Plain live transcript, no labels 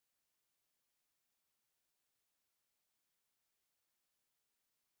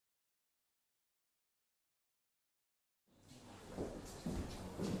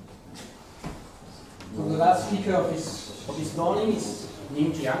last speaker of this morning is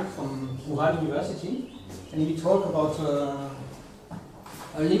Ning Jiang from Wuhan University, and he will talk about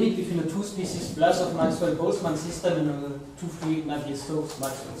a limit between a two-species Vlasov-Maxwell-Boltzmann system and a two-fluid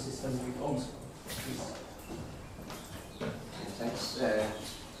Navier-Stokes-Maxwell system with also. Thanks.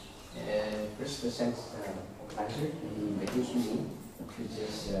 First, thanks for pleasure in inviting me to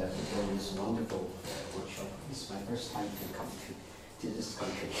this wonderful workshop. It's my first time to come to this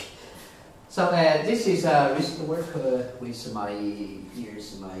country. So this is recent work with my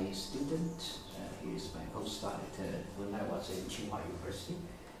student. Here's my postdoc when I was in Tsinghua University.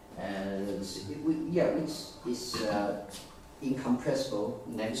 It's incompressible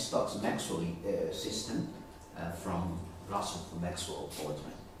Navier-Stokes-Maxwell system from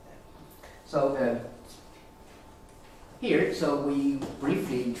Vlasov-Maxwell-Boltzmann. So here, so we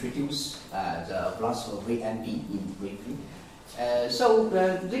briefly introduce the Vlasov VNB briefly.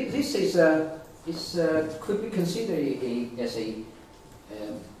 This could be considered as a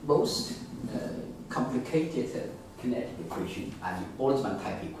most complicated kinetic equation and Boltzmann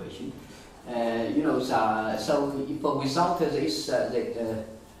type equation. So if without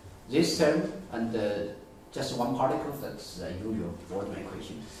this term and just one particle, that's the usual Boltzmann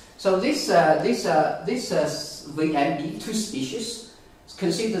equation. So this VNB, two species,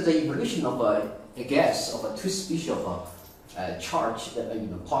 consider the evolution of a gas of a two species of charge,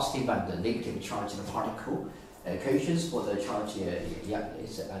 positive and negative charge of the particle, equations for the charge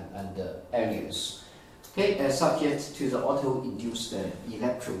and areas. Okay, subject to the auto-induced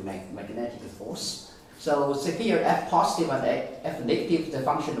electromagnetic force. So here F positive and F negative, the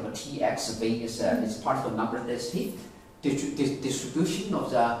function of Tx V is particle number density, distribution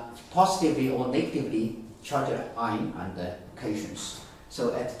of the positively or negatively charged ion and equations.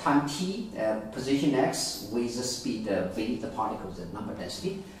 So at time t, position x with the speed v, the particles, the number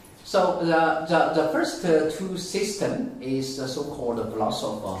density. So the first two system is the so-called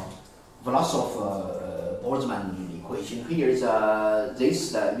Vlasov-Boltzmann equation. Here is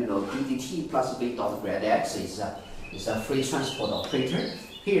this ddt plus v dot grad x is a free transport operator.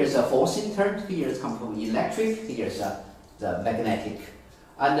 Here is a forcing term. Here is component electric. Here is the magnetic.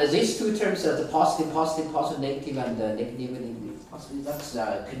 And these two terms are the positive, negative, and negative, positive. That's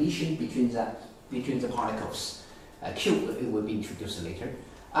the collision between the particles. Q will be introduced later.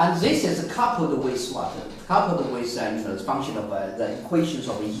 And this is coupled with what? Coupled with the function of the equations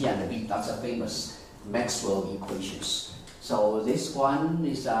of E and V. That's a famous Maxwell equations. So this one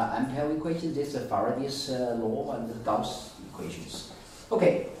is Ampere equation. This is Faraday's law and the Gauss equations.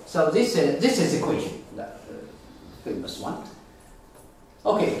 Okay, so this is equation, the famous one.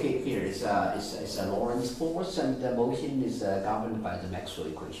 Okay, here is a Lorentz force, and the motion is governed by the Maxwell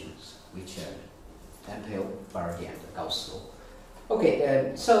equations, which Ampere, Faraday, and Gauss law.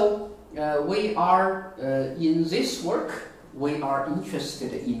 Okay, so we are in this work. We are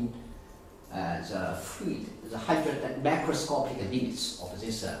interested in the fluid, the macroscopic limits of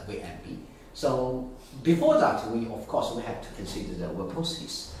this VNB. So before that, of course we have to consider the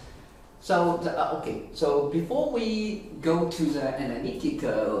verbosities. So so before we go to the analytic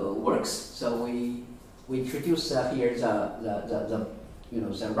works, so we introduce here the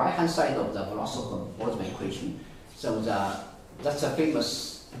right hand side of the Vlasov-Boltzmann equation. So that's a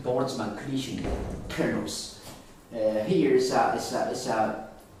famous Boltzmann collision kernels. Here is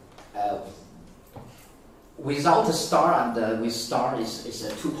without a star and with star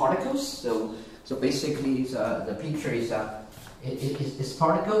is two particles. So basically the picture is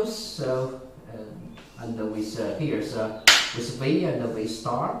particles. So and with here's with V and V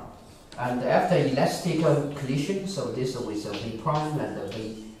star, and after elastic collision, so this with V prime and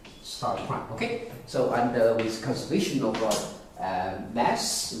V star prime. Okay. So and with conservation of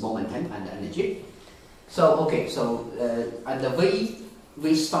mass, momentum, and energy. So okay. So and the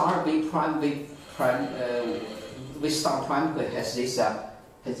V star, V prime, V star prime has this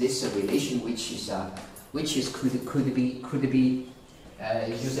relation, which could be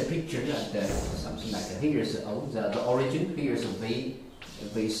use a picture and something like that. Here is the origin. Here is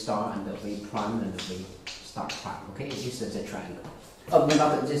V star and the V prime and the V star prime. Okay, this is a triangle. Oh, no,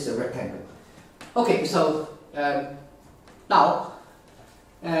 not this is a rectangle. Okay, so now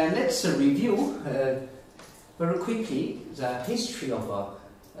let's review very quickly the history of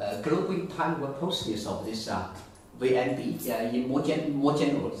global time verbosities of this VNB in more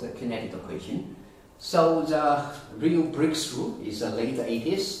general the kinetic equation. So the real breakthrough is the late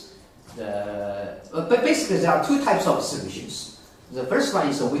 80s. But basically there are two types of solutions. The first one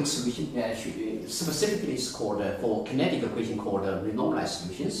is a weak solution, specifically it's called for kinetic equation called renormalized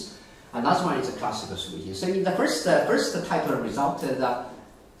solutions. Another one is a classical solution. So in the first type of result,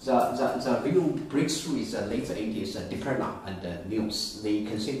 the real breakthrough is the late 80s, Diperna and Mills. They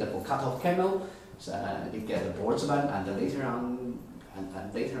consider for cutoff kernel, they get Boltzmann, and later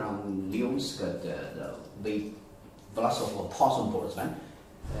on Mills got the Vlasov-Maxwell-Boltzmann,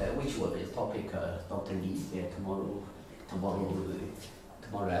 which will be the topic Dr. Lee tomorrow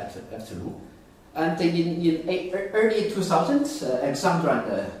afternoon. And in early 2000s, Alexandra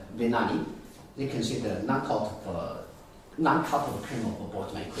and Venani, they consider non-cutoff kernel for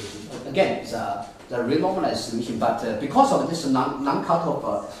Boltzmann equation. Again, the renormalized solution, but because of this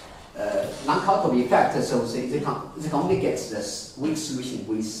non-cutoff effect, so they can only get this weak solution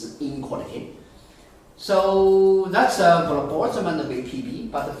with inequality. So that's for Boltzmann VPB,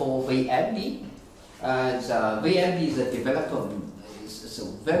 but for VMB, the VMB is developed so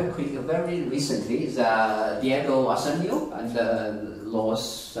very recently. Diego Arsenio and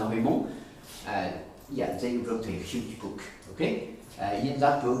Saint-Raymond. Yeah, they wrote a huge book. Okay, in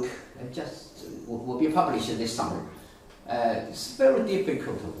that book, just will be published this summer. It's a very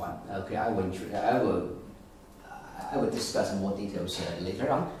difficult one. Okay, I will discuss more details later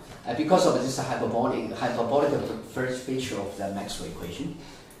on. Because of this hyperbolic first feature of the Maxwell equation.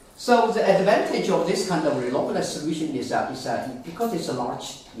 So the advantage of this kind of renormalized solution is because it's a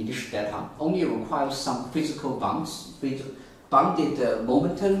large initial data, only requires some physical bounds, bounded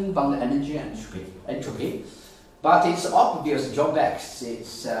momentum, bounded energy, and entropy. But its obvious drawbacks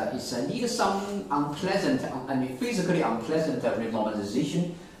is needs some unpleasant, physically unpleasant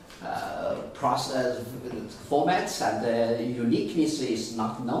renormalization process formats, and uniqueness is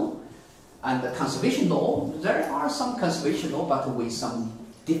not known. And the conservation law, there are some conservation law, but with some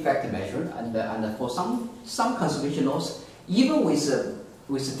defect measure, and for some conservation laws, even with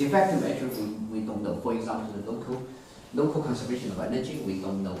defect measure, we don't know. For example, the local conservation of energy, we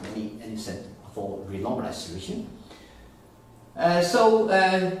don't know anything for renormalized solution.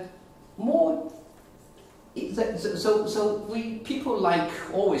 People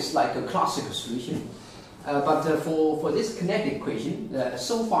always like a classical solution, but for this kinetic equation,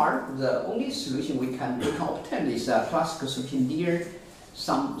 so far the only solution we can obtain is a classical solution near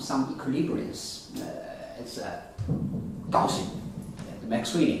some equilibriums. It's Gaussian, the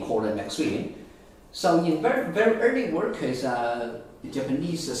Maxwellian, called Maxwellian. So in very early work is the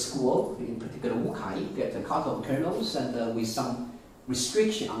Japanese school, in particular Wukai, get the cutoff kernels and with some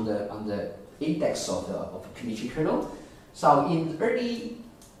restriction on the index of the Kinetic kernel. So in early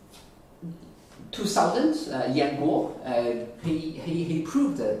 2000s, Yang Guo, he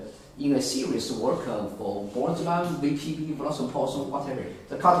proved in a series of work for Boltzmann, VPB, Vlasov-Maxwell, whatever,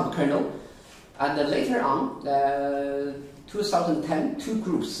 the cutoff kernel. And later on, 2010, two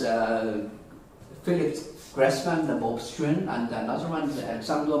groups, Philip Grassman, Bob Stern, and another one,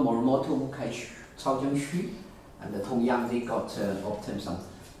 Alexander Morimoto, Kai Cao Jiangxu, and Tong Yang, they got obtained some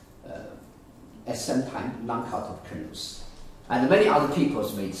at some time non-cutoff kernels. And many other people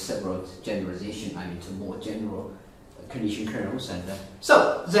made several generalizations, to more general condition kernels. And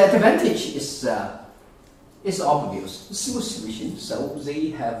so the advantage is obvious, smooth solution. So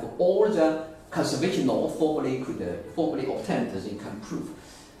they have all the conservation law formally obtained, they can prove.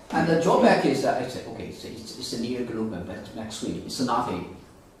 And the drawback is it's a near global Maxwellian. It's not a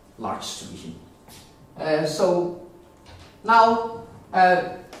large solution. So now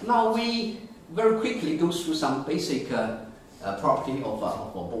we very quickly go through some basic property of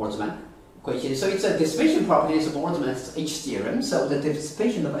Boltzmann equation. So it's a dissipation property is Boltzmann's H theorem. So the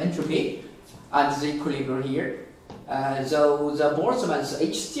dissipation of entropy and the equilibrium here. So the Boltzmann's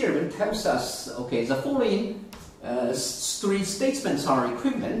H theorem tells us, the following three statements are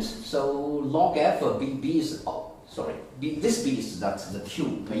equivalent. So log f of B is, this B is the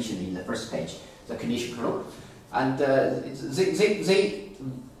Q mentioned in the first page, the Kinetic kernel. And the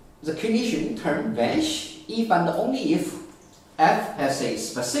Kinetic term vanish if and only if f has a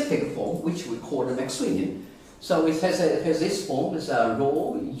specific form, which we call the Maxwellian. So it has this form, as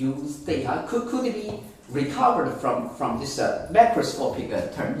rho u theta, could be recovered from this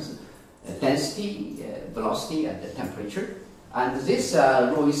macroscopic terms, density, velocity, and temperature. And this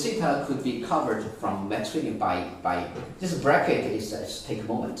rho u theta could be covered from Maxwellian by this bracket is take a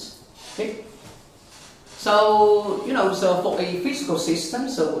moment. Okay. So so for a physical system,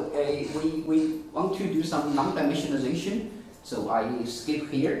 so we want to do some non-dimensionalization. So I skip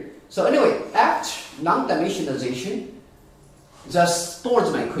here. So anyway, after non-dimensionalization, the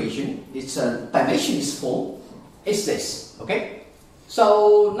Boltzmann equation, its dimensionless form is this. Okay.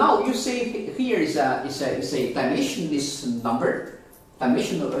 So now you see here is a dimensionless number,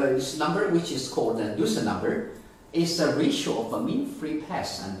 which is called the Knudsen number. It's a ratio of a mean free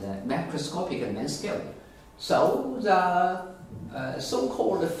path and macroscopic main scale. So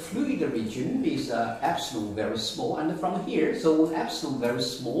so-called fluid region is epsilon very small, and from here, so epsilon very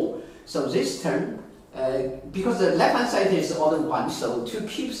small. So this term, because the left-hand side is order 1, so to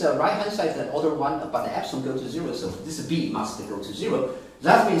keep the right-hand side at order 1, but the epsilon go to 0, so this B must go to 0.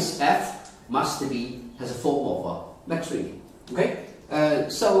 That means F must be has a form of Maxwellian. Okay.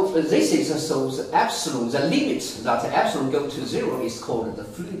 So this is so the epsilon, the limit that epsilon go to 0 is called the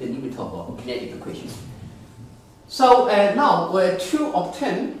fluid limit of kinetic equation. So now to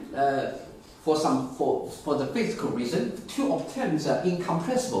obtain for the physical reason, to obtain the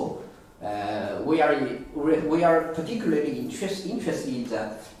incompressible, we are particularly interested in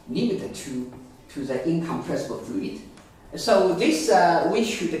the limit to the incompressible fluid. So this we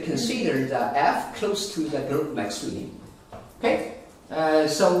should consider the F close to the group Maxwellian. Okay.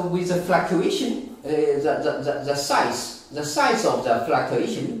 So with the fluctuation, the size of the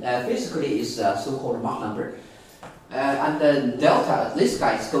fluctuation physically is so-called Mach number, and the delta, this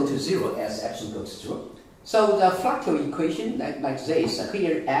guys go to 0 as epsilon goes to 0. So the fluctual equation like this.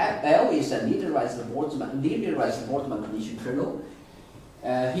 Here L is a linearized-Boltzmann condition kernel.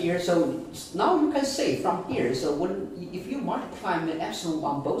 Here, so now you can say from here. So if you multiply the epsilon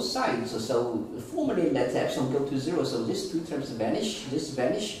on both sides, so formally let epsilon go to 0. So these two terms vanish. This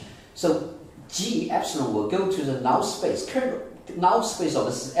vanish. So G epsilon will go to the null space kernel, null space of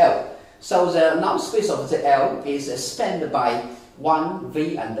this L. So the null space of the L is spanned by 1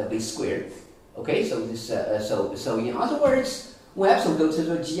 V and V squared. Okay. So this so in other words, when epsilon go to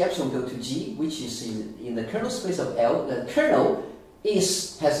 0, G epsilon go to G, which is in the kernel space of L. The kernel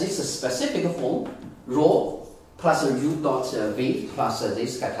has this specific form, rho plus u dot v plus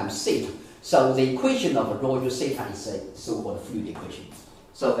this guy times theta. So the equation of rho u theta is a so-called fluid equation.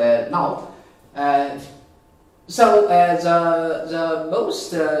 So now, the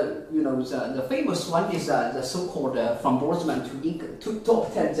most the famous one is the so-called from Boltzmann to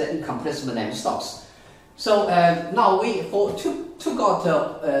obtain the incompressible Navier-Stokes. So now we to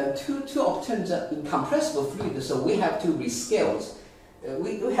obtain the incompressible fluid, so we have to rescale.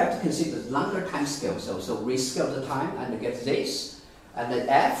 We have to consider longer time scale. So rescale the time and get this, and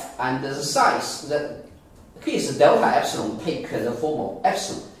the F and the size. Here is delta epsilon take the form of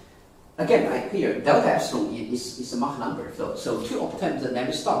epsilon. Again, right here, delta epsilon is a Mach number. So to obtain the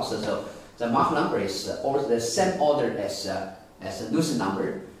Navier-Stokes, so the Mach number is or the same order as a Knudsen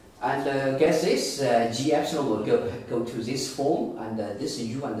number. And guess this, G epsilon will go to this form, and this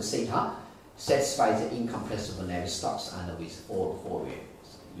U and the theta satisfy the incompressible Navier-Stokes and with Fourier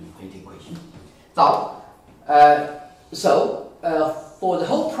equation. Now, for the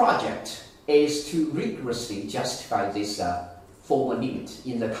whole project is to rigorously justify this formal limit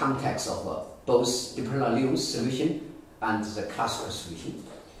in the context of both Lewis solution and the classical solution.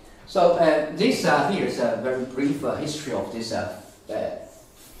 So this here is a very brief history of this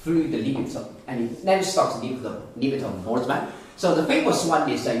fluid limit of Navier-Stokes limit of Boltzmann. So the famous one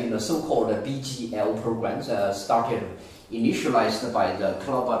is so-called BGL programs, started initialized by the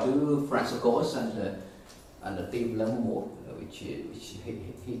Claude Bardou, Francis Gauss, and Dave Lemore, which he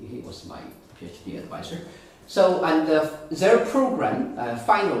was my PhD advisor. So and their program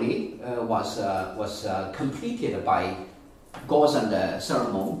finally was completed by Gauss and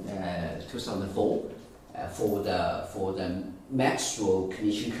Saint-Raymond 2004 for the Maxwell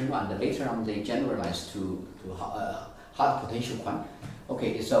condition kernel, and later on they generalized to hard potential quant.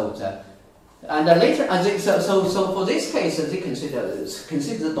 Okay, so later, so for this case, they consider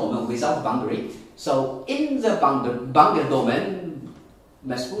the domain without boundary. So in the bounded domain,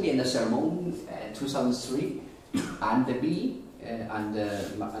 Maxwellian and Saint-Raymond 2003, and B and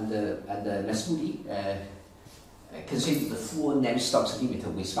Maxwellian considered the full Navier-Stokes limit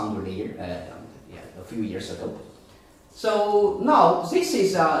with boundary layer a few years ago. So now this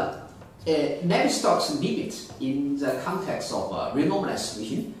is Navier-Stokes limit in the context of renormalized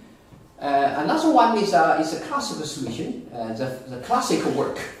solution. Another one is a classical solution, the classical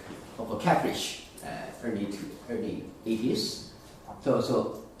work of Cavendish, early 80s.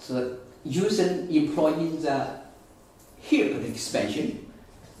 So employing the Hilbert expansion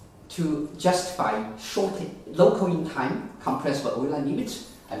to justify local in time compressible Euler limit.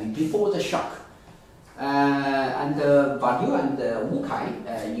 I mean before the shock. And Bardou and Wukai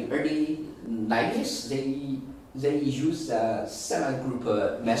in early 90s, they used the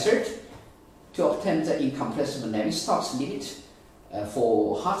semi-group method to obtain the incompressible Navier-Stokes limit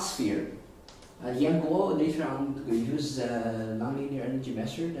for hard sphere. Yang Guo later on used the nonlinear energy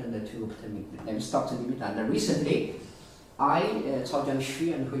method and to obtain Navier-Stokes limit. And recently, Caojiang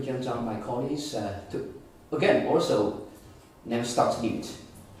Xu and Huijiang Zhang, my colleagues, to again also Navier-Stokes limit.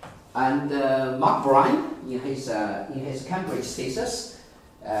 And Mark Bryan in his Cambridge thesis,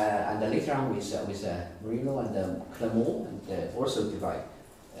 and later on with Marino and Clermont, and also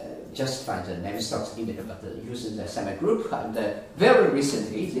justified the Navier-Stokes limit, but using the semi-group. And very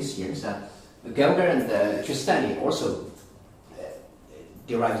recently, this year, Gelger and Tristani also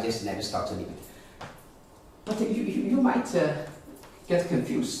derived this Navier-Stokes limit. But you might get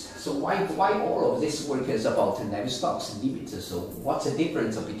confused. So why all of this work is about Navier-Stokes limit? So what's the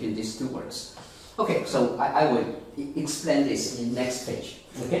difference between these two works? Okay, so I will explain this in next page.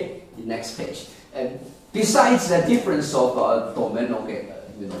 Okay, in next page. Besides the difference of domain, okay,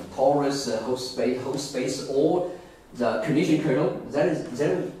 torus, whole space, or the collision kernel,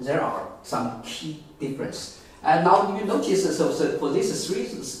 there are some key difference. And now you notice, so for these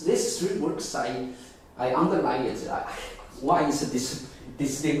three works, I underline it. Why is this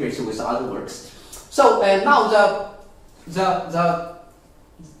distinguished with other works? So now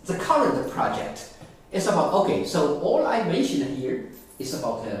the current project is about, okay, so all I mentioned here is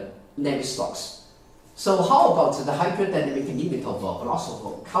about Navier-Stokes. So how about the hydrodynamic limit of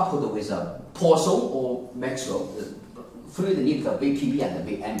Vlasov coupled with Poisson or Maxwell, the fluid limit of VPB and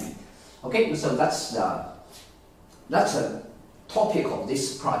VNB? Okay, so that's a topic of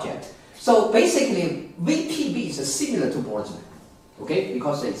this project. So basically, VPB is similar to Boltzmann, okay,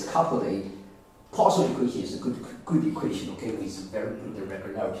 because it's coupled a Poisson equation is a good equation, okay, with very good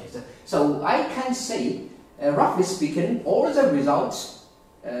regularities. So I can say, roughly speaking, all the results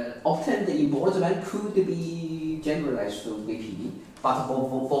obtained in Boltzmann could be generalized to VPB, but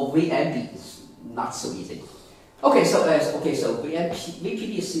for VNB it's not so easy. Okay, so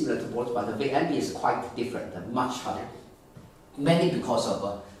VPB is similar to Boltzmann, but the VNB is quite different, much harder, mainly because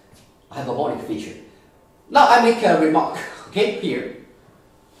of hyperbolic feature. Now I make a remark. Okay, here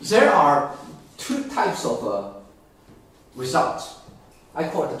there are two types of results. I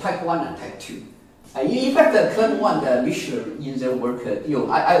call it type 1 and type 2. In fact, Clermont and Mishler in their work,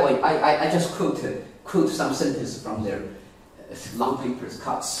 I just quote some sentence from their long papers,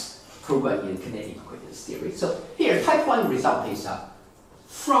 Cuts program in kinetic theory. So here, type 1 result is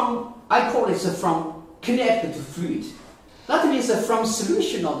from, I call it from kinetic to fluid. That means from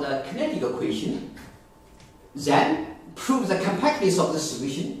solution of the kinetic equation, then prove the compactness of the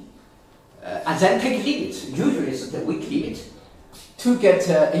solution, and then take limit. Usually it's the weak limit. To get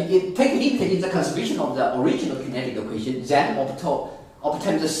take limit in the conservation of the original kinetic equation, then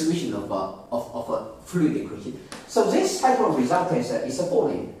obtain the solution of a fluid equation. So this type of result is the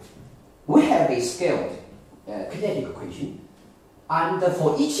following. We have a scaled kinetic equation, and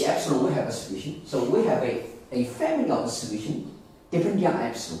for each epsilon we have a solution. So we have a family of solution depending on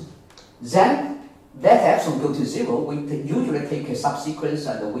epsilon. Then that epsilon go to 0. We usually take a subsequence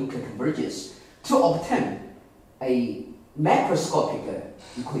and a weak convergence to obtain a macroscopic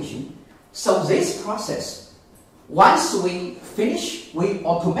equation. So this process, once we finish, we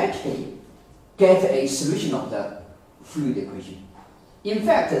automatically get a solution of the fluid equation. In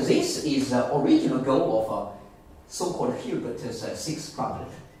fact, this is the original goal of so-called Hilbert's 6th problem.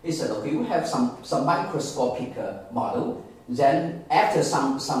 It said, okay, we have some microscopic model, then after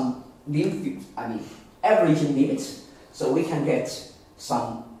some averaging limits, so we can get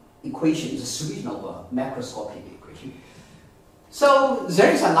some equation, the solution of a macroscopic equation. So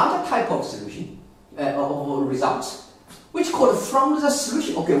there is another type of solution, of results, which called from the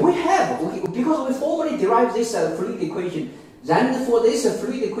solution. Okay, because we formally derived this fluid equation, then for this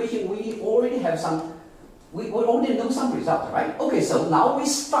fluid equation we already have some, we already know some result, right? Okay, so now we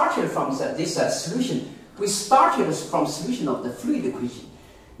started from this solution. We started from solution of the fluid equation,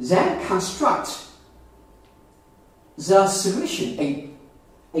 then construct the solution,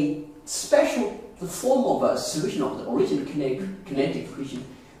 a special form of a solution of the original kinetic equation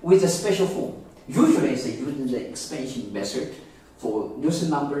with a special form. Usually it's using the expansion method for Knudsen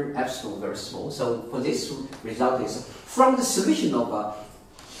number epsilon very small. So for this result is from the solution of a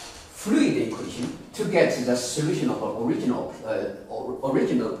fluid equation to get the solution of an original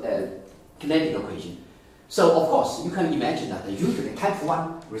kinetic equation. So of course you can imagine that usually type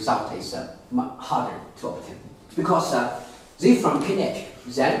 1 result is harder to obtain because they from kinetic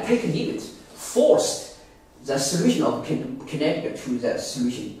then take limit forced the solution of kinetic to the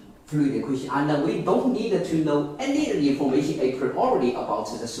solution fluid equation, and we don't need to know any information a priori about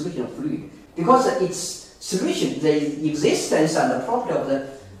the solution of fluid because its solution, the existence and the property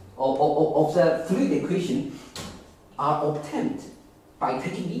of the fluid equation are obtained by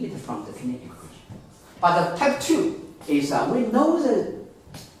taking limit from the kinetic equation. But the type 2 is we know the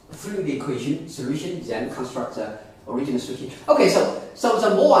fluid equation solution, then construct the original solution. Okay, so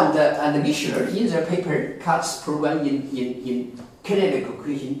the Moore and Mishler in their paper Cuts program in kinetic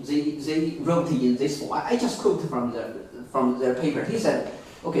equation, they wrote in this form. I just quote from their paper. He said,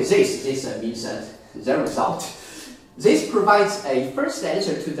 okay, this means the result. This provides a first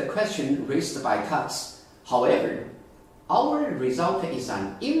answer to the question raised by Katz. However, our result is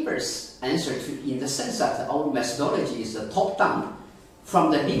an inverse answer in the sense that our methodology is top-down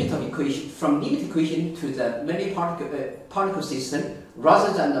from the limit equation to the many particle system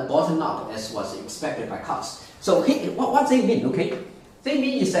rather than the bottom-up as was expected by Katz. So what they mean, okay? They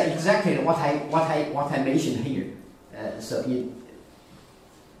mean is exactly what I mentioned here. So in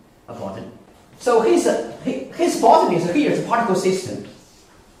a bottom. So his bottom is here is particle system.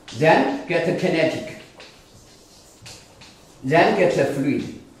 Then get a kinetic. Then get a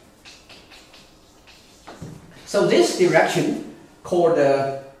fluid. So this direction called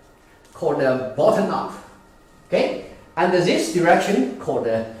the bottom up, okay, and this direction called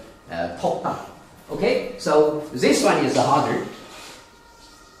the top down, okay. So this one is harder.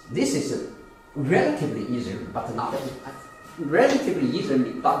 This is relatively easier, but not relatively easier,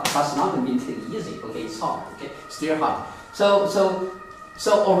 but does not mean easy. Okay, it's hard. Okay, still hard. So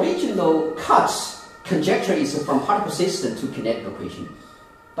original Katz conjecture is from particle system to kinetic equation,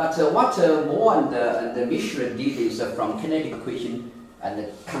 but what Moore and Mishra did is from kinetic equation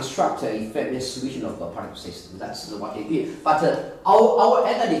and construct a effective solution of a particle system. That's what they did. But our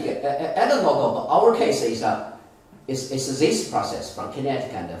analog of our case is this process from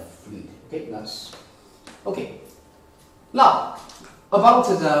kinetic and fluid. Okay, that's okay. Now about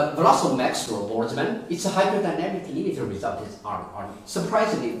the Vlasov-Maxwell-Boltzmann, its hydrodynamic limit results are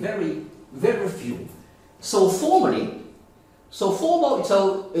surprisingly very few. So Ning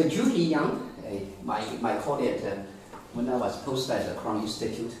Jiang, my colleague when I was posted at the Crown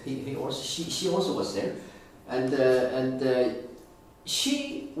Institute, she also was there, and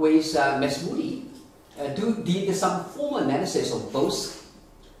she with Mesmoudi did some formal analysis of both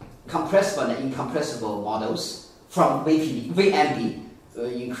compressible and incompressible models from VMB,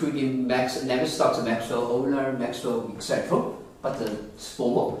 including Navier-Stokes-Maxwell, Euler, Maxwell, etc. But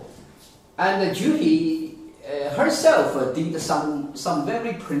formal. And Judy herself did some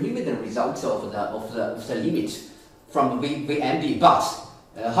very preliminary results of the limit from VMB, but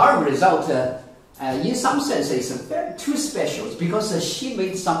her result in some sense is very too special because she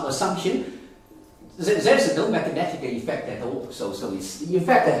made some assumption. There's no magnetic effect at all. So it's, in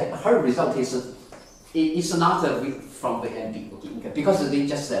fact her result is not from VMB, okay? Because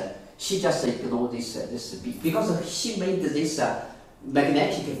she just ignored this B because she made this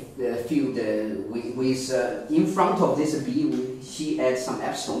magnetic field with in front of this B, she adds some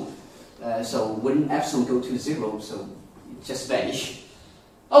epsilon. So when epsilon go to 0, so it just vanish.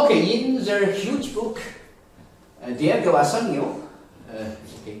 Okay, in their huge book, Diego Arsenio,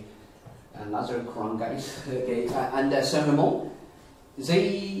 okay, another Quran guys, okay, and Saint-Raymond,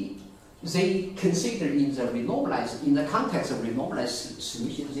 they consider in the context of renormalized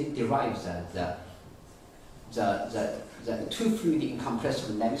solutions, they derive the two fluid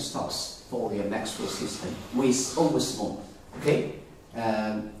incompressible Navier-Stokes-Fourier-Maxwell system with almost one, okay.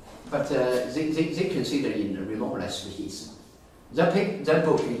 But they consider in the renormalized solutions. That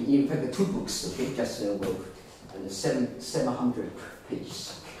book, in fact, 2 books, okay, just 700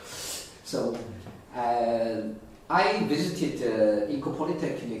 pages. So I visited Eco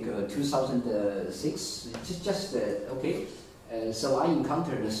Polytechnic 2006. Okay. So I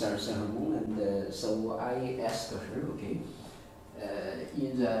encountered Saint-Raymond, and so I asked her, okay,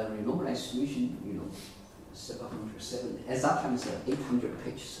 in the renormalized solution, 707, at that time it's 800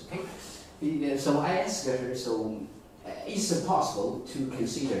 pages, okay? So I asked her, so is it possible to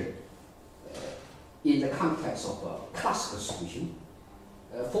consider in the context of a classical solution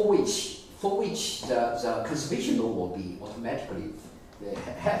for which the conservation law will be automatically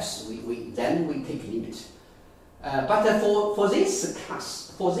helps, then we take limit. But for this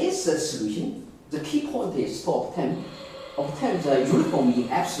solution, the key point is to obtain the uniform in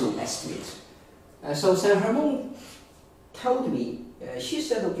epsilon estimate. So Saint-Raymond told me, she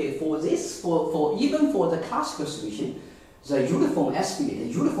said, okay, even for the classical solution, the uniform estimate, the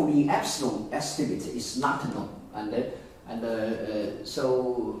uniform in epsilon estimate is not known, and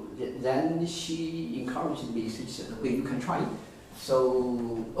so then she encouraged me. She said, okay, you can try.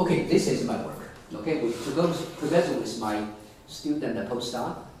 So okay, this is my work. Okay, together with my student and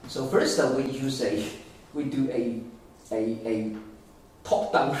postdoc. So first we do a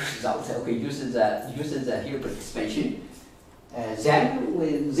top-down result. Okay, using the Hilbert expansion.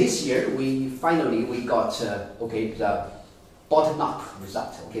 Then this year we got the bottom-up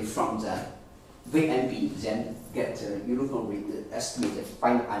result. Okay, from the VMB, then get uniform estimate,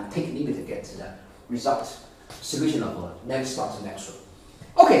 find and take limit to get the result. solution of Navier-Stokes-Maxwell.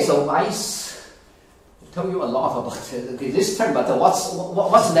 Okay, so I tell you a lot about this term, but what's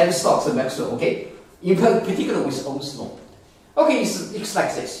Navier-Stokes-Maxwell? Okay, in particular with Ohm's law. Okay, it's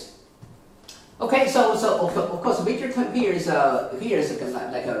like this. Okay, so of course major term here is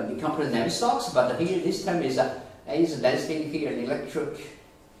like a incompressible Navier-Stokes, but here this term is density here, the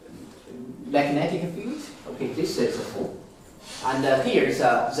electro-magnetic field. Okay, this is a form, and here is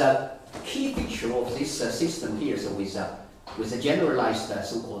the key feature of this system here is with a generalized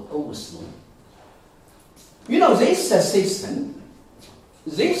so-called Ohm's law. You know, this system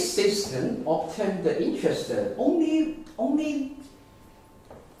obtained the interest only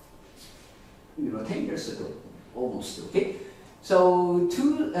 10 years ago, almost. Okay, so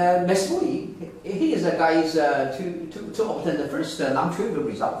Maxwellian, he is a guy to obtain the first non-trivial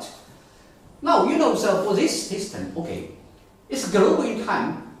result. Now you know, so for this system, okay, it's global in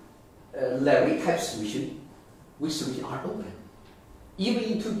time. Larry type solution, which solution are open, even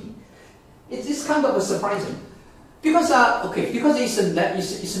in 2D. It's kind of surprising, because because it's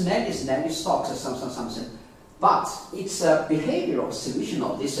Navier-Stokes or something, but it's a behavioral solution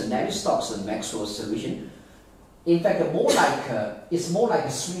of this Navier-Stokes-Maxwell solution. In fact, it's more like a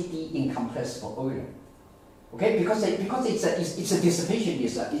 3D incompressible Euler. Okay, because it's a dissipation.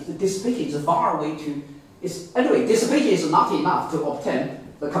 Dissipation is far away to. Anyway, dissipation is not enough to obtain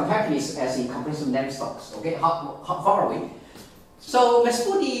the compactness as incompressible Navier-Stokes. Okay, how far away? So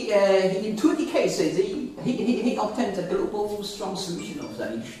Maxwellian, in 2D cases, he obtained a global strong solution of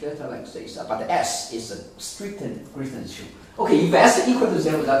the data like this, but S is stricter greater than 2. Okay, if S is equal to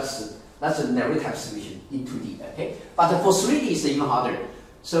 0, that's a Navier type solution in 2D. Okay, but for 3D it's even harder.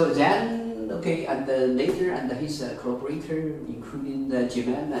 So then, okay, and later, and his collaborator, including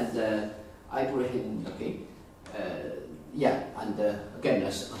Jiang and Ibrahim, okay. Yeah, and again,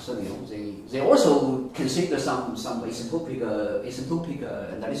 so you know, they also consider some asymptotic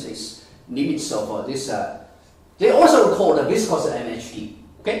analysis limits of this. They also call the viscous MHD.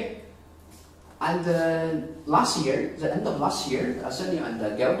 Okay, and last year, the end of last year, Arsenio and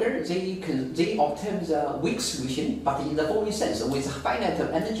Gelder, they obtained the weak solution, but in the following sense, with finite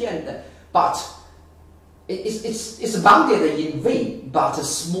energy, but it's bounded in V, but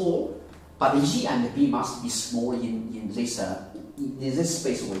small. But E and B must be small in this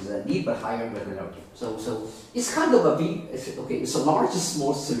space with a little higher regularity. So it's kind of a V. It's a large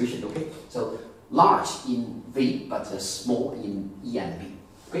small solution. Okay, so large in V but small in E and B.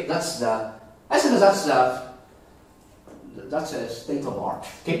 Okay, that's a state of art.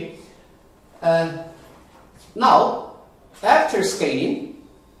 Okay. Now after scaling,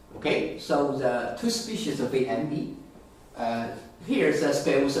 okay, so the two species of A and B. Here the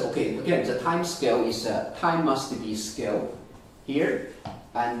scale is okay. Again, the time scale is time must be scale here,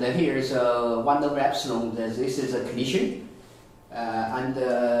 and here is 1/epsilon. This is a condition, and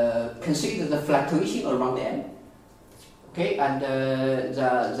consider the fluctuation around M. Okay, and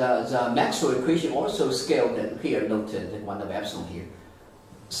the Maxwell equation also scaled here. Noted 1/epsilon here.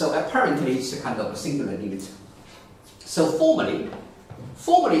 So apparently it's a kind of a singular limit. So formally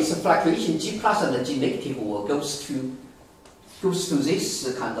it's a fluctuation G plus and G negative goes to this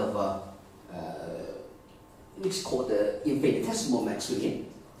kind of it's called the infinitesimal Maxwellian,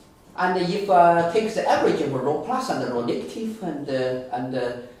 and if take the average of rho plus and rho negative and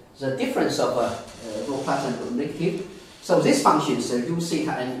the difference of rho plus and rho negative, so these functions U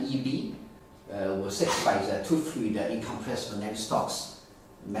theta and EB will satisfy the two-fluid incompressible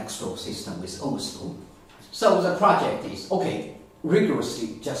Navier-Stokes-Maxwell system with Ohm's law. So the project is okay,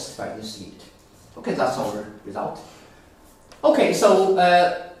 rigorously justify this limit. Okay, that's our result. Okay, so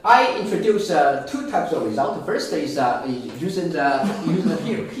I introduce two types of result. First is using the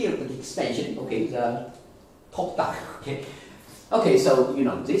here the expansion. Okay, the top down. Okay, okay. So you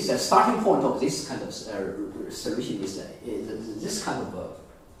know this starting point of this kind of solution is this kind of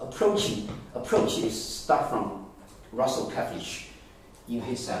approach is start from Russell Cavendish in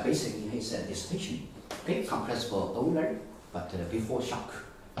his basically in his dissertation. Okay, compressible Euler, but before shock,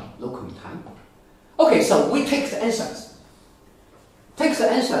 local in time. Okay, so we take the answers. Take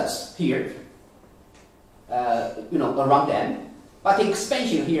the answers here, you know, around M, but the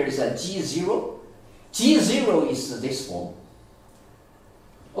expansion here is a G0. G0 is this form.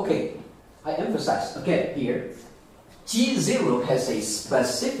 Okay, I emphasize again here. G0 has a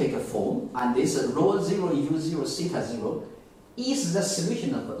specific form, and this rho 0 U0 theta 0 is the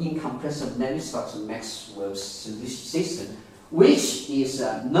solution of incompressible Navier-Stokes-Maxwell system, which is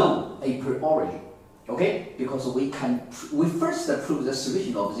known a priori. Okay, because we first prove the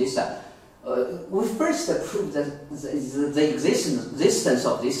solution of this. We first prove the existence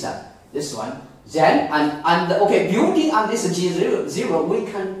of this one Then and okay, building on this G0,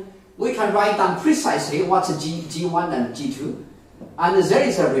 we can write down precisely what's G1 and G2, and there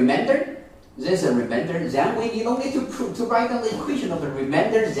is a remainder. There's a remainder. Then we need only to write down the equation of the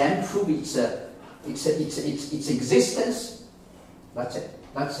remainder, then prove its existence. That's it.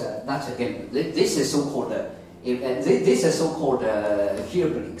 That's again. This is so-called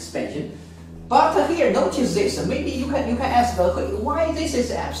Hilbert expansion. But here, notice this. Maybe you can ask why this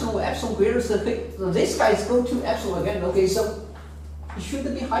is epsilon whereas this guy is going to epsilon again. Okay, so it should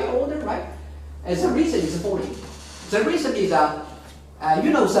be higher order, right? And the reason is following. The reason is so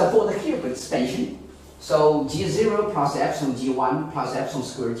for the Hilbert expansion, so G0 plus epsilon G1 plus epsilon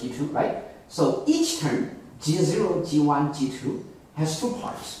squared G2, right? So each term G0, G1, G2 has two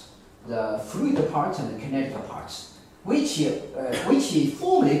parts: the fluid parts and the kinetic parts, which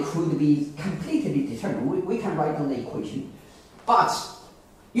formally could be completely determined. We can write down the equation, but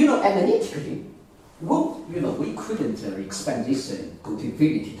analytically, we couldn't expand this go to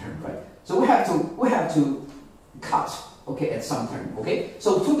infinity term, right? So we have to cut, okay, at some term, okay.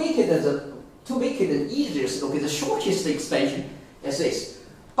 So to make it easiest, okay, the shortest expansion is this.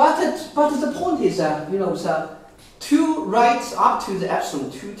 But the point is to write up to the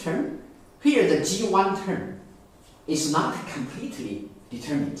epsilon 2 term, here the G1 term is not completely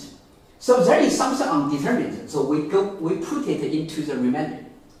determined. So there is something undetermined. So we put it into the remainder.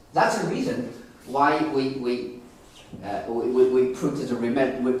 That's the reason why we put the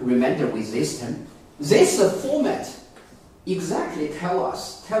remainder with this term. This format exactly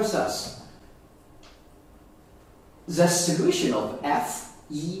tells us the solution of F,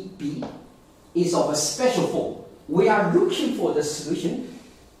 E, B is of a special form. We are looking for the solution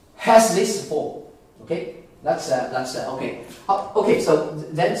has this form. Okay. That's okay. Okay, so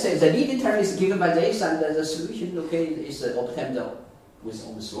then say the leading term is given by this, and the solution, okay, is obtained with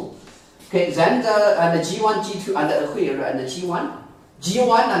Ohm's law. Okay, then the G1, G2, and here and the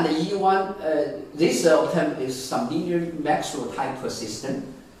G1 and the E1. This obtained is some linear Maxwell type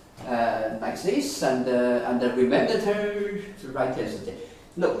system, like this, and the remainder term to write as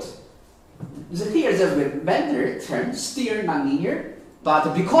note. Here the remainder term still nonlinear.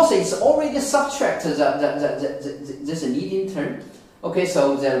 But because it's already subtracted this leading term, okay,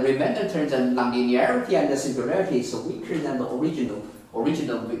 so the remainder term, the nonlinearity and the singularity is weaker than the original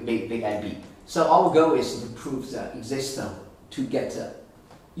big and B. So our goal is to prove the existence to get a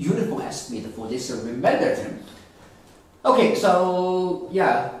uniform estimate for this remainder term. Okay, so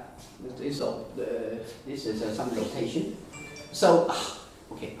yeah, this is some notation. So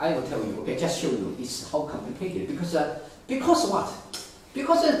okay, I will tell you. Okay, just show you it's how complicated because what?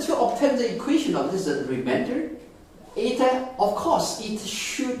 Because to obtain the equation of this remainder, of course it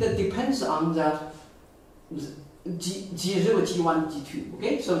should depend on the G0, G1, G2.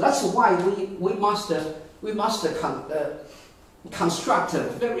 Okay, so that's why we must construct a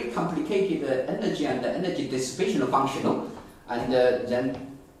very complicated energy and energy dissipation functional, and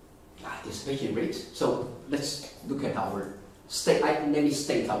then dissipation rate. So let's look at our state. Let me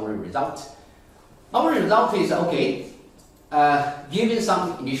state our result. Our result is okay. Given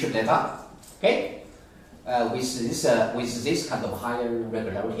some initial data, okay, with this kind of higher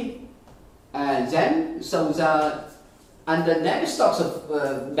regularity, and then the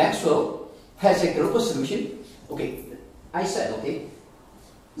Navier-Stokes-Maxwell has a global solution. Okay, I said okay.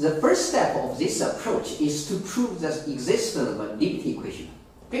 The first step of this approach is to prove the existence of a limit equation.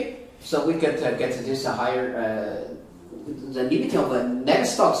 Okay, so we get this higher the limit of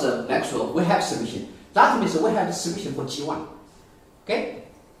Navier-Stokes-Maxwell. We have solution. That means we have a solution for G1. Okay?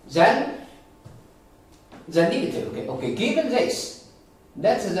 Then the limit, okay, given this,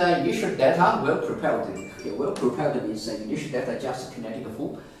 that's the initial data well prepared. Okay, well prepared means the initial data just kinetic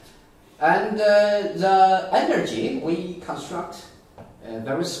form. And the energy we construct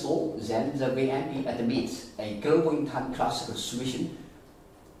very small, then the VNB admits a global in time classical solution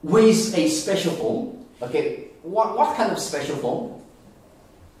with a special form. Okay, what kind of special form?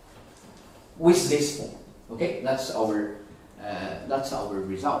 With this form. Okay, that's our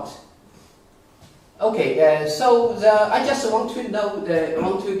result. Okay, so I just want to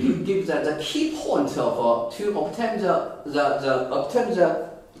give the key point of to obtain the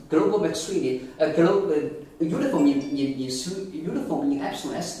global Maxwellian uniform in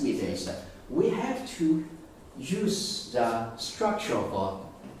epsilon estimate is we have to use the structure of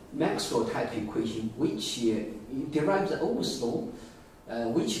Maxwell type equation, which derives the Ohm's law,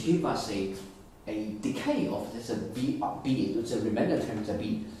 which gives us a decay of this B, the remainder term the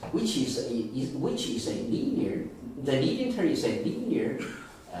B, which is a linear. The leading term is a linear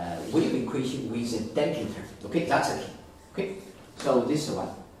wave equation with a damping term. Okay, that's a key. Okay, so this one.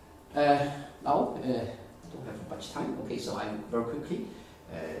 Now, I don't have much time. Okay, so I'm very quickly.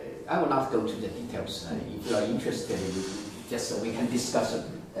 I will not go to the details. If you are interested, just we can discuss it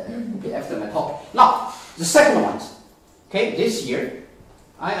okay, after my talk. Now, the second one. Okay, this year,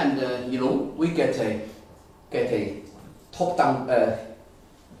 I and we get a top-down.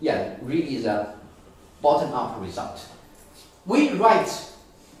 Yeah, really the bottom-up result. We write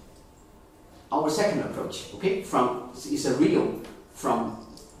our second approach. Okay, it's a real from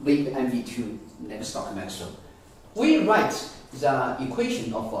wave MV to Navier-Stokes-Maxwell. We write the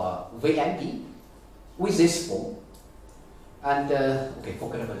equation of VMB with this form, and okay,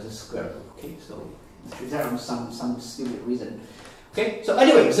 forget about the square root. Okay, so there are some stupid reason. Okay, so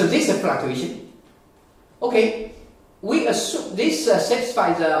anyway, so this is a fluctuation. Okay, we assume this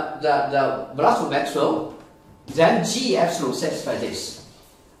satisfies the Vlasov-Maxwell, then G epsilon satisfies this,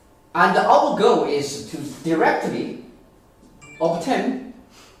 and our goal is to directly obtain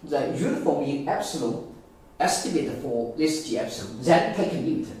the uniform in epsilon estimate for this G epsilon, then take a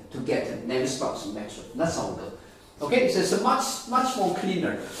limit to get Navier-Stokes-Maxwell. That's our goal. Okay, so it's much more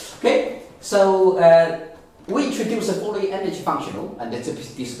cleaner. Okay, so we introduce the following energy functional, and that's a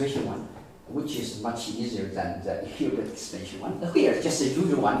dissipation one, which is much easier than the Hilbert expansion one. Here, just the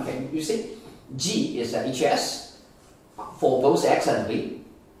usual one. Can you see? G is HS for both X and V,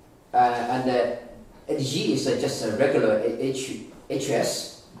 and G is just a regular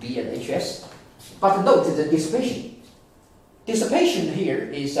HS, B and HS. But note the dissipation. Dissipation here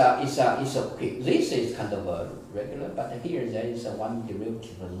is okay. This is kind of regular, but here there is one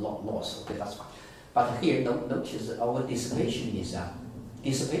derivative loss. Okay, that's fine. But here, notice our dissipation is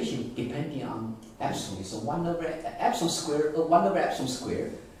dissipation depending on epsilon. It's 1 over epsilon square, 1 over epsilon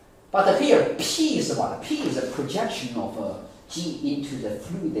square. But here, P is what? P is a projection of G into the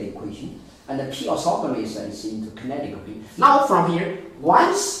fluid equation, and the P orthogonal is into kinetic P. Now from here,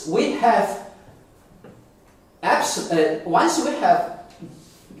 once we have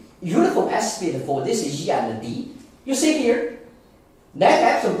uniform estimate for this G and D, you see here, net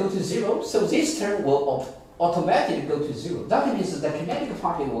epsilon go to 0, so this term will automatically go to 0. That means the kinetic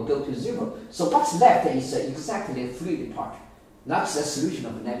part will go to 0. So what's left is exactly the fluid part. That's the solution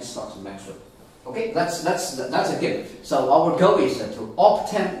of Navier-Stokes-Maxwell. Okay, that's a given. So our goal is to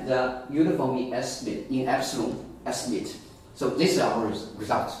obtain the uniform estimate in epsilon estimate. So this is our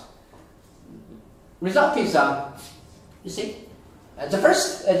result. Result is you see, the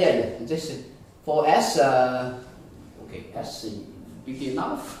first this is for S. Okay, S is big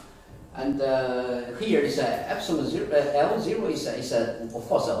enough, and here is epsilon 0. L0 is of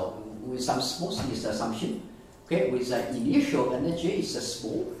course with some smoothness assumption. Okay, with the initial energy is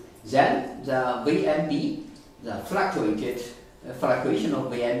small, then the VMB, the fluctuation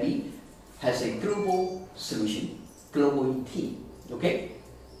of VMB, has a global solution, global in T. Okay,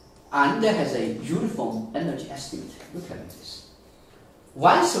 and has a uniform energy estimate. Look at this.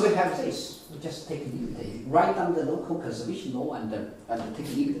 Once we have this, we just take a limit, write down the local conservation law and take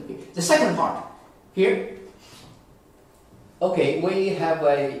a limit. Okay. The second part here. Okay, we have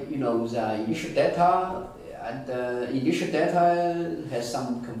the initial data, and initial data has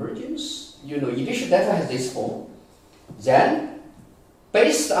some convergence. Initial data has this form. Then,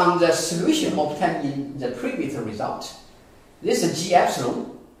 based on the solution obtained in the previous result, this G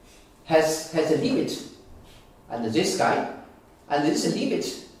epsilon has a limit, and this guy, and this limit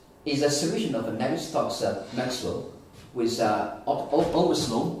is a solution of Navier-Stokes-Maxwell with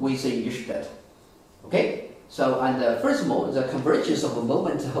overslope with the initial data. Okay, so and first of all, the convergence of a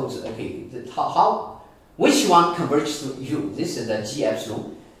moment holds. Okay, which one converges to U? This is the G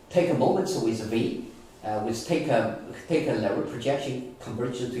epsilon. Take a moment with V, which take a level projection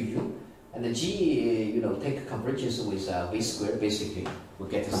convergence to U, and the G take a convergence with V squared. Basically, we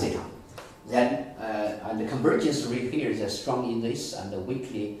get a theta. Then and the convergence rate here is strong in this, and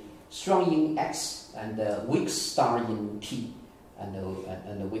weakly strong in X, and weak star in T, and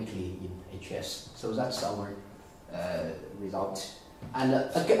weakly in HS. So that's our result. And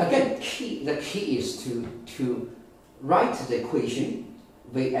again, the key is to write the equation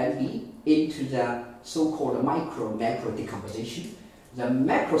VMB into the so-called macro decomposition. The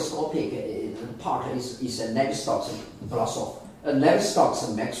macroscopic part is a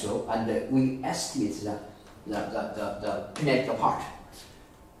Navier-Stokes-Maxwell, and we estimate the kinetic part.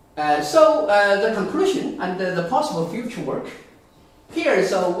 So the conclusion and the possible future work here.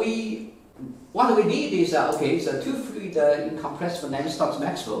 So what we did is okay. So two fluid incompressible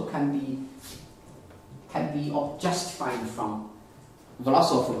Navier-Stokes-Maxwell can be justified from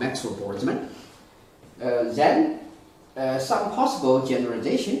Vlasov-Maxwell-Boltzmann. Then some possible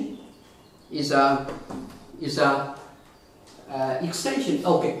generalization is extension,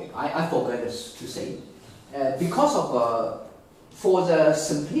 okay, I forgot to say. Because of, for the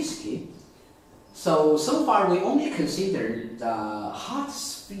simplicity, so far we only consider the hard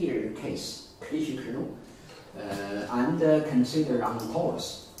sphere case, collision kernel, and consider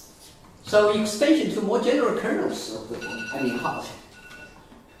non-porous. So extension to more general kernels of the, I mean hard.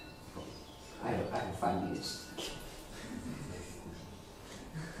 I have 5 minutes.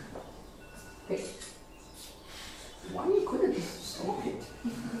 Okay. Why you couldn't stop it?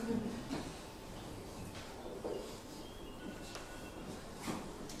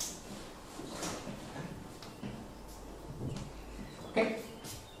 Okay.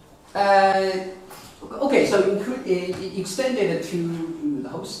 Okay, so extended to the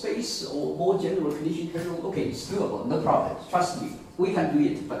whole space or more general collision kernel. Okay, it's doable, no problem. Trust me, we can do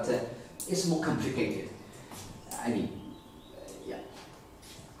it, but it's more complicated. I mean, yeah.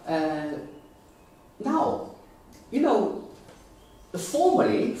 Now, you know,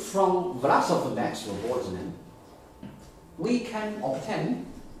 formally from Vlasov-Maxwell-Boltzmann, we can obtain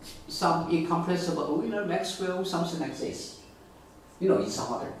some incompressible Euler-Maxwell, something like this. You know, it's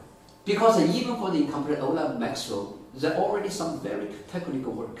harder. Because even for the incompressible Euler-Maxwell, there are already some very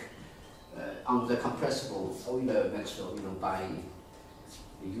technical work on the compressible Euler-Maxwell, you know, by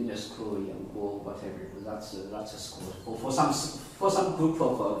UNESCO or whatever. That's a school for some group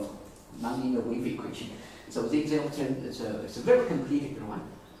of nonlinear wave equation. So they obtain it's a very complicated one.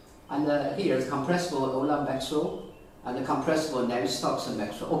 And here is compressible Euler-Maxwell and the compressible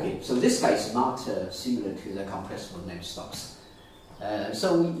Navier-Stokes-Maxwell. Okay, so this guy is not similar to the compressible Navier-Stokes.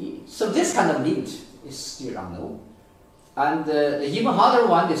 So this kind of limit is still unknown. And the even harder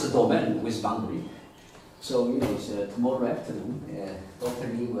one is a domain with boundary. So you know, tomorrow afternoon, Dr.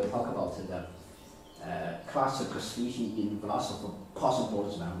 Lee will talk about the classical solution in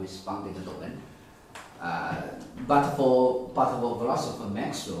Vlasov-Maxwell-Boltzmann with bounded domain. But for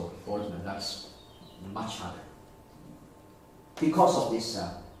Vlasov-Maxwell-Boltzmann, that's much harder. Because of this,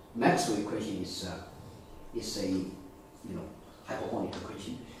 Maxwell equation is a hypermonic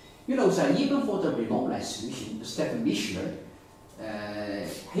equation. You know, so even for the renormalized solution, Stefan Mischler,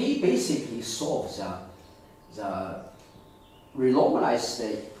 he basically solves the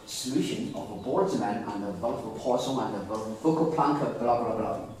renormalized solution of a Boltzmann and a Poisson and a Foucault-Planck, blah blah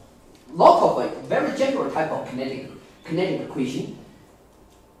blah. Lot of very general type of kinetic equation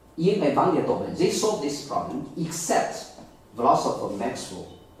in a bounded domain. They solve this problem except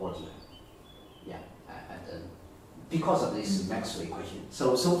Vlasov-Maxwell-Boltzmann. Yeah, and because of this Maxwell equation.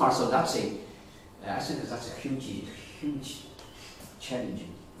 So far, so that's I think that's a huge challenge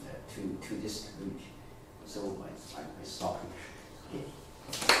to this technology. So I stop here. Okay.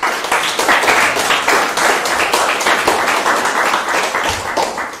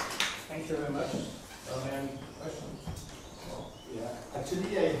 Thank you very much. Are there any questions? Yeah,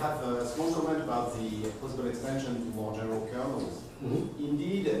 actually I have a small comment about the possible extension to more general kernels. Mm-hmm.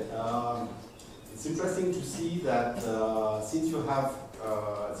 Indeed, it's interesting to see that since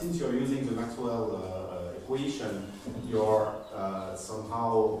you're using the Maxwell equation, you're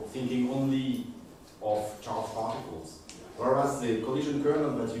somehow thinking only of charged particles, whereas the collision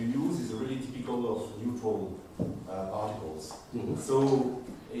kernel that you use is really typical of neutral particles. Mm-hmm. So,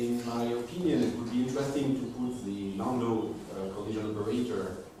 in my opinion, it would be interesting to put the Landau collision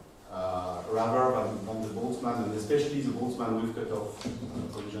operator rather than the Boltzmann, and especially the Boltzmann with cutoff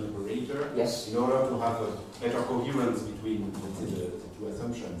collision operator, yes, in order to have a better coherence between the two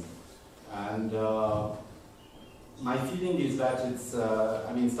assumptions. And my feeling is that it's,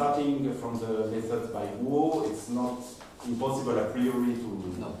 I mean, starting from the methods by Wu, it's not impossible a priori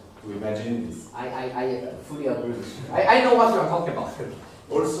to imagine this. I fully agree with you. I know what you're talking about.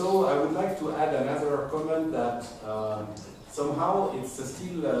 Also, I would like to add another comment that somehow it's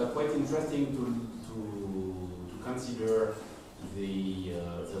still quite interesting to consider the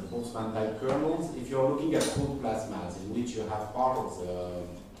Boltzmann type kernels if you're looking at cold plasmas in which you have part of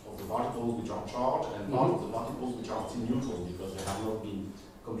the particles which are charged and part of the particles which are still neutral because they have not been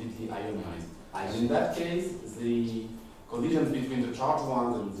completely ionized. And in that case, the collisions between the charged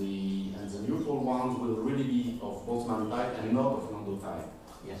ones and the neutral ones will really be of Boltzmann type and not of Landau type.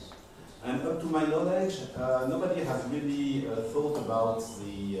 Yes. And up to my knowledge, nobody has really thought about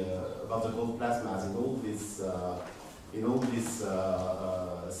the cold plasmas in all this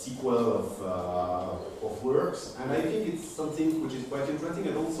sequel of works, and I think it's something which is quite interesting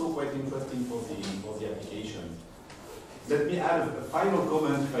and also quite interesting for the application. Let me add a final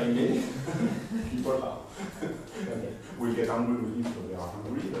comment, if I may. People will get angry with me because they are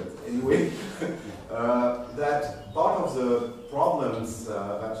hungry, but anyway, that part of the problems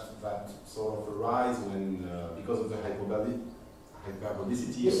that sort of arise when because of the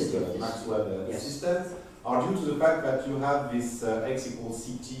hyperbolicity Yes, of the yes. Maxwell Yes. systems are due to the fact that you have this x equals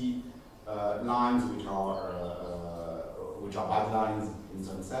ct lines which are bad lines in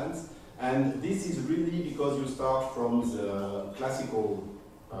some sense. And this is really because you start from the classical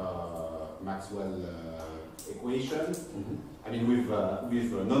Maxwell equation. I mean, with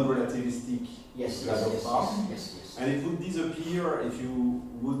non-relativistic Vlasov path. Yes. And it would disappear if you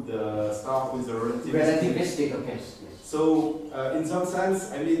would start with the Relativistic, okay. Yes. So, in some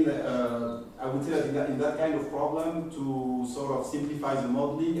sense, I mean, I would say that in that kind of problem, to sort of simplify the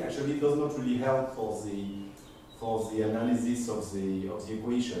modeling actually does not really help for the analysis of the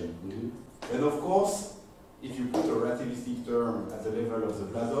equation. Then, of course, if you put a relativistic term at the level of the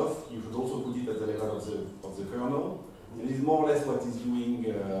Vlasov, you should also put it at the level of the kernel. And it's more or less what is doing,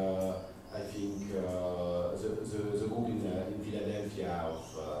 I think, the group in Philadelphia of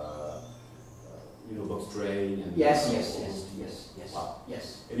Bob Strain and Yes.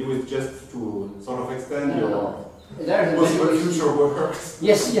 Anyway, just to sort of extend your There's possible future works.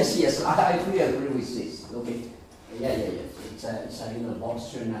 Yes. I fully agree with this. Okay. Yeah. It's Bob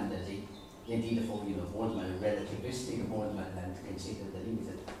Strain and they did for Boltzmann relativistic Boltzmann and consider the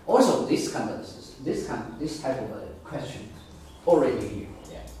limited. Also, this type of question already here.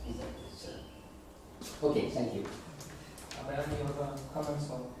 Yeah. Okay. Thank you. Are there any other comments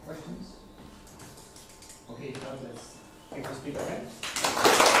or questions? Okay, let's take the speaker again.